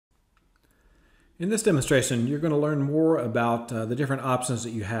In this demonstration, you're going to learn more about the different options that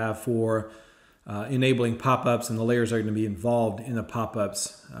you have for enabling pop-ups and the layers that are going to be involved in the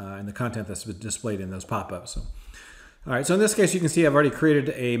pop-ups and the content that's displayed in those pop-ups. All right, so in this case, you can see I've already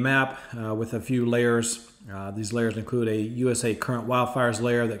created a map with a few layers. These layers include a USA current wildfires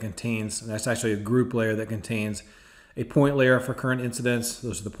layer that contains, that's actually a group layer that contains a point layer for current incidents.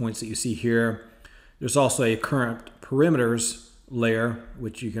 Those are the points that you see here. There's also a current perimeters layer,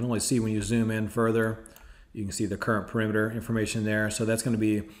 which you can only see when you zoom in further. You can see the current perimeter information there. So that's going to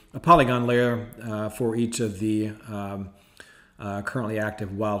be a polygon layer for each of the currently active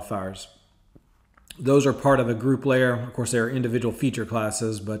wildfires. Those are part of a group layer. Of course, they're individual feature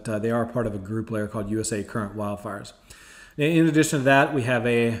classes, but they are part of a group layer called USA Current Wildfires. In addition to that, we have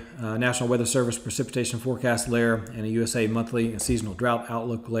a National Weather Service precipitation forecast layer and a USA monthly and seasonal drought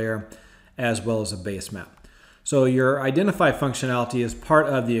outlook layer, as well as a base map. So your identify functionality is part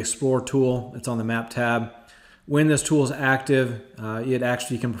of the Explore tool. It's on the Map tab. When this tool is active, it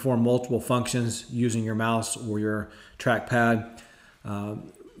actually can perform multiple functions using your mouse or your trackpad,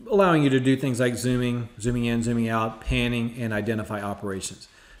 allowing you to do things like zooming in, zooming out, panning, and identify operations.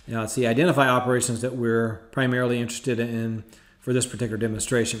 Now, it's the identify operations that we're primarily interested in for this particular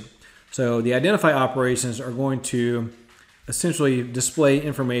demonstration. So the identify operations are going to essentially display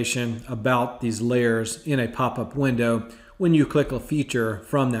information about these layers in a pop-up window when you click a feature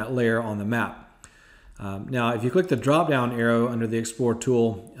from that layer on the map. Now, if you click the drop-down arrow under the Explore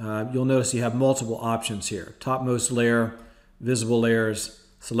tool, you'll notice you have multiple options here: topmost layer, visible layers,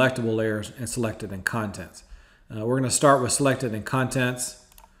 selectable layers, and selected in contents. We're going to start with selected in contents.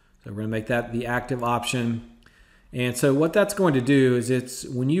 So we're going to make that the active option. And so what that's going to do is it's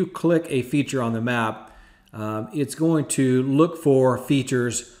when you click a feature on the map, it's going to look for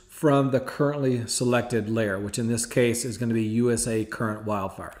features from the currently selected layer, which in this case is going to be USA Current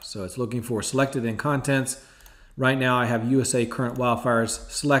Wildfires. So it's looking for selected in contents. Right now I have USA Current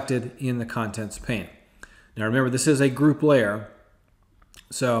Wildfires selected in the contents pane. Now remember, this is a group layer.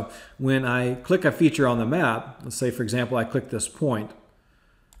 So when I click a feature on the map, let's say for example I click this point.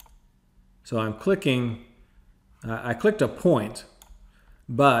 So I'm clicking, I clicked a point.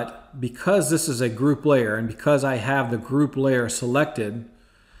 But because this is a group layer and because I have the group layer selected,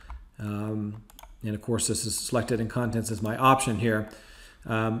 and of course this is selected in contents as my option here,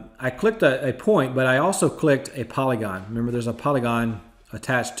 I clicked a point, but I also clicked a polygon. Remember, there's a polygon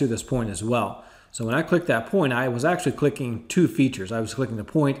attached to this point as well. So when I clicked that point, I was actually clicking two features. I was clicking the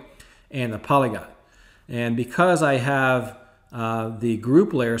point and the polygon. And because I have the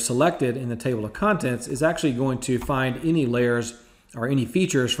group layer selected in the table of contents, it's actually going to find any layers or any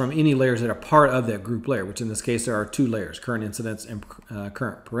features from any layers that are part of that group layer, which in this case there are two layers, current incidents and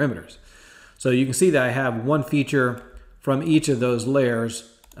current perimeters. So you can see that I have one feature from each of those layers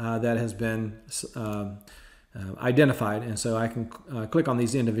that has been identified, and so I can click on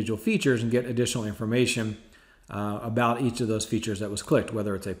these individual features and get additional information about each of those features that was clicked,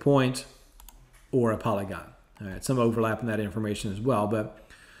 whether it's a point or a polygon. All right, some overlap in that information as well, but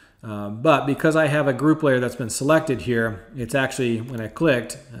because I have a group layer that's been selected here, it's actually, when I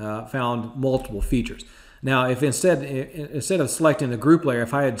clicked, found multiple features. Now, if instead of selecting the group layer,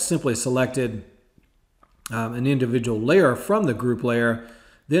 if I had simply selected an individual layer from the group layer,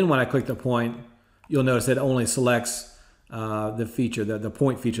 then when I click the point, you'll notice it only selects the feature, the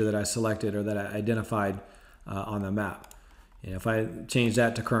point feature that I selected or that I identified on the map. And if I change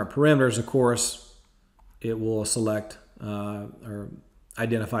that to current perimeters, of course, it will select or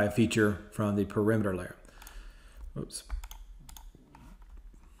identify a feature from the perimeter layer. Oops.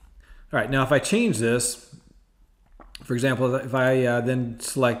 All right, now if I change this, for example, if I then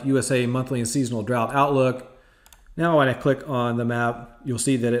select USA Monthly and Seasonal Drought Outlook, now when I click on the map, you'll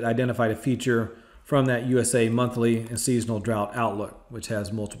see that it identified a feature from that USA Monthly and Seasonal Drought Outlook, which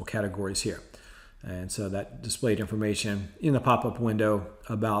has multiple categories here. And so that displayed information in the pop-up window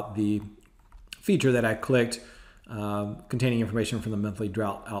about the feature that I clicked, containing information from the monthly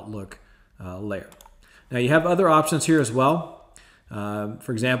drought outlook layer. Now you have other options here as well.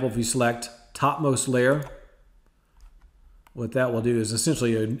 For example, if you select topmost layer, what that will do is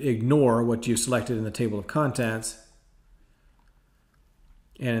essentially ignore what you selected in the table of contents.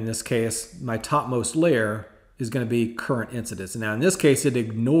 And in this case, my topmost layer is going to be current incidents. Now in this case, it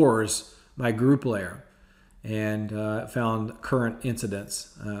ignores my group layer and found current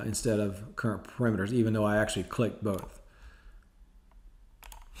incidents instead of current perimeters, even though I actually clicked both.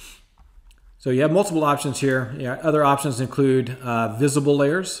 So you have multiple options here. Other options include visible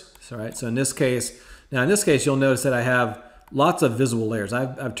layers. So in this case, you'll notice that I have lots of visible layers.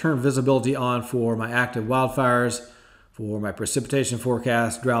 I've turned visibility on for my active wildfires, for my precipitation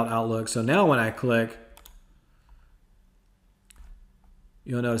forecast, drought outlook. So now when I click,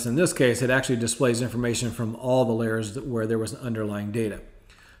 you'll notice in this case, it actually displays information from all the layers where there was underlying data.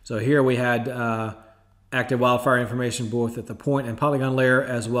 So here we had active wildfire information both at the point and polygon layer,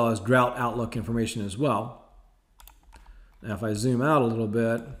 as well as drought outlook information as well. Now if I zoom out a little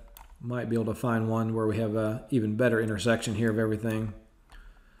bit, might be able to find one where we have an even better intersection here of everything.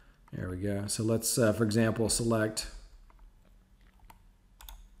 There we go. So let's, for example, select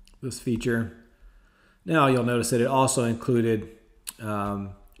this feature. Now you'll notice that it also included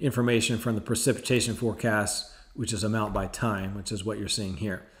information from the precipitation forecast, which is amount by time, which is what you're seeing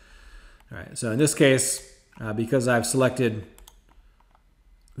here. All right, so in this case, because I've selected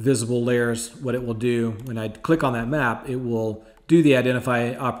visible layers, what it will do when I click on that map, it will do the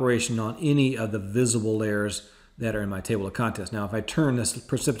identify operation on any of the visible layers that are in my table of contents. Now, if I turn this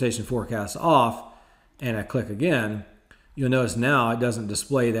precipitation forecast off and I click again, you'll notice now it doesn't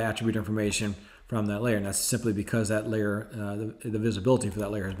display the attribute information from that layer, and that's simply because that layer, the visibility for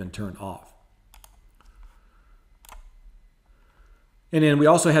that layer has been turned off. And then we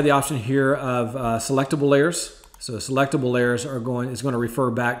also have the option here of selectable layers. So selectable layers is going to refer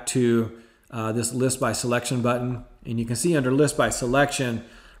back to this list by selection button. And you can see under list by selection,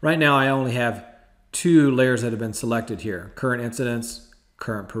 right now I only have 2 layers that have been selected here: current incidents,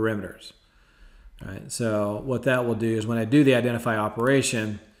 current perimeters. All right, so what that will do is when I do the identify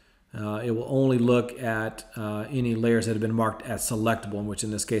operation, it will only look at any layers that have been marked as selectable, which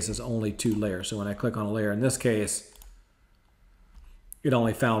in this case is only 2 layers. So when I click on a layer in this case, it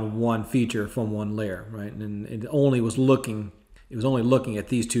only found 1 feature from 1 layer, right? And it was only looking at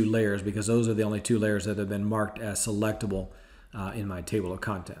these 2 layers because those are the only 2 layers that have been marked as selectable in my table of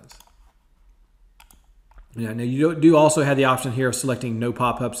contents. Now you do also have the option here of selecting no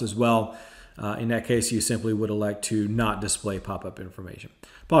pop-ups as well. In that case, you simply would elect to not display pop-up information.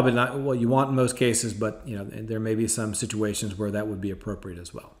 Probably not what you want in most cases, but there may be some situations where that would be appropriate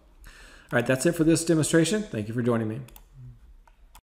as well. All right, that's it for this demonstration. Thank you for joining me.